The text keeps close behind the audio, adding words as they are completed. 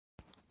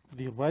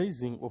The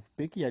rising of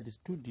backyard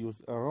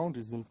studios around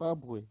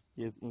Zimbabwe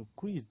has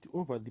increased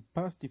over the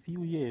past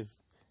few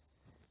years.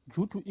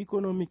 Due to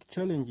economic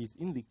challenges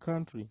in the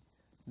country,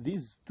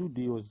 these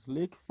studios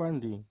lack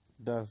funding,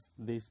 thus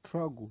they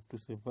struggle to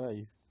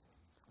survive.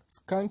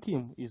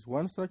 Skanking is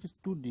one such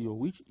studio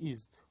which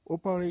is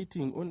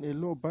operating on a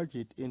low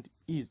budget and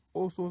is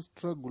also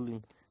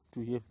struggling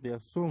to have their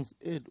songs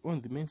aired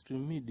on the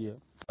mainstream media.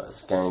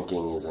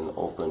 Skanking is an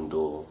open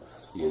door,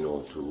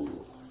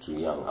 to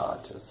young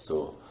artists.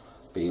 So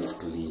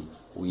basically,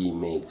 we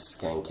make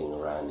skanking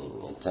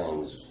running. At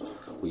times,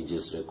 we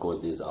just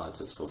record these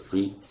artists for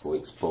free, for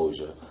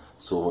exposure.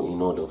 So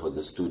in order for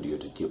the studio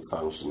to keep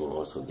functioning,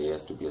 also there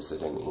has to be a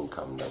certain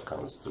income that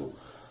comes through.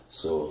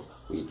 So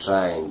we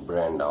try and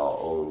brand our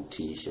own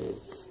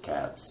t-shirts,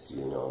 caps,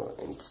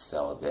 and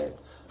sell that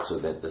so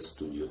that the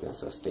studio can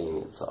sustain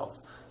itself.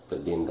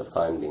 But then the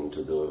funding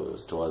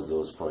towards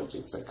those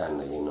projects are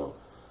kind of,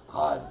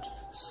 hard,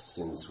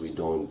 since we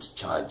don't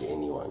charge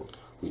anyone.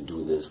 We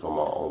do this from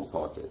our own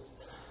pockets.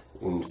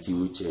 In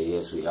future,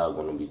 yes, we are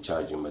going to be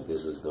charging, but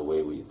this is the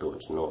way we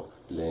thought. No,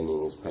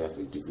 learning is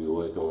perfect. If you're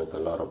working with a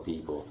lot of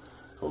people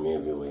from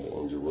everywhere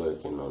and you're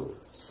working on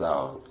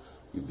sound,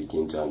 you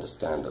begin to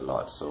understand a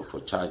lot. So for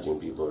charging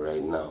people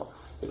right now,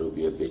 it will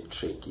be a bit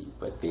tricky,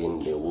 but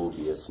then there will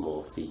be a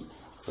small fee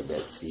for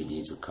that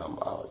CD to come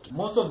out.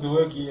 Most of the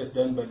work here is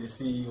done by the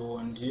CEO,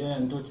 and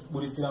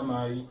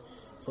Mari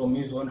from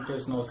his own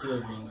personal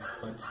savings.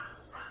 But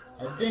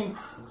I think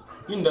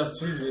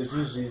industry is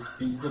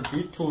a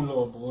bit too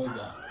low because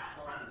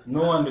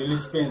no one really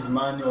spends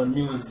money on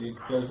music.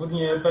 When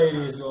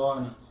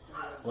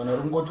I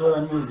don't go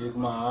to music,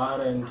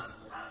 and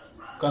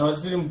can I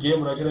see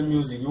game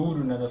music, you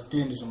wouldn't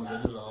understand it.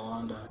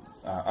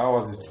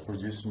 Ours is to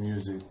produce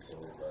music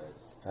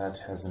that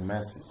has a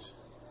message.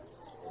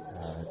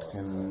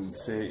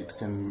 It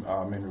can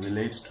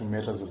relate to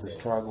matters of the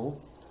struggle,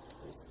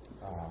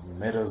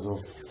 matters of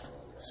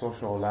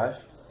social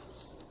life,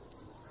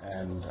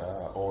 and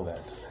all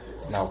that.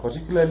 Now,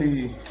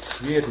 particularly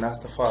here at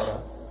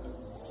Nastafara,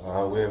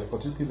 we have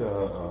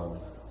particular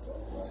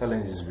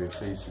challenges we're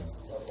facing,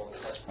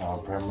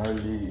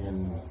 primarily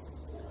in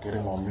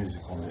getting our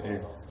music on the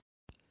air.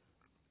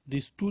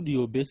 The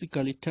studio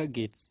basically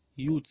targets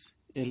youths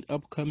and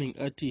upcoming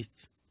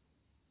artists.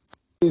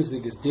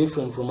 Music is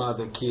different from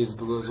other kids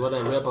because what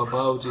I rap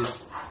about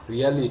is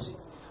reality,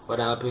 what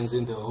happens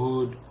in the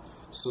hood.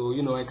 So,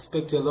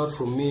 expect a lot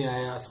from me.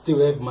 I still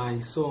have my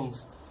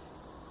songs,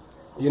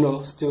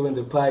 still in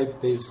the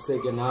pipe. There's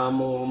Second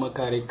Hamo,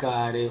 Makare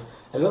Kare,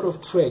 a lot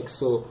of tracks.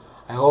 So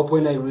I hope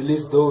when I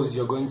release those,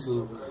 you're going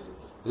to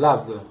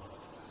love them.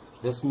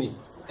 That's me,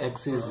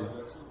 X-Season.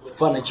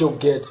 Fun at your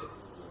get.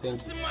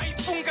 Thank you.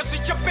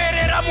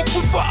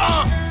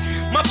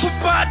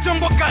 Mapupa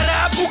jombo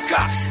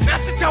karabuka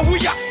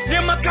nasitawuya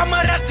nema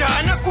kamarada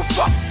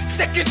anakufa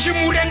sekinji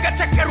murenga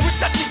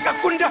takarusa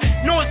tikakunda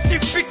no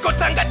stifiko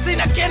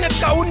tangatina kene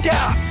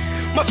kaunda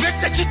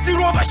mafekta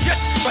chitirova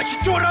shit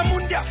bachitora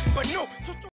munda but no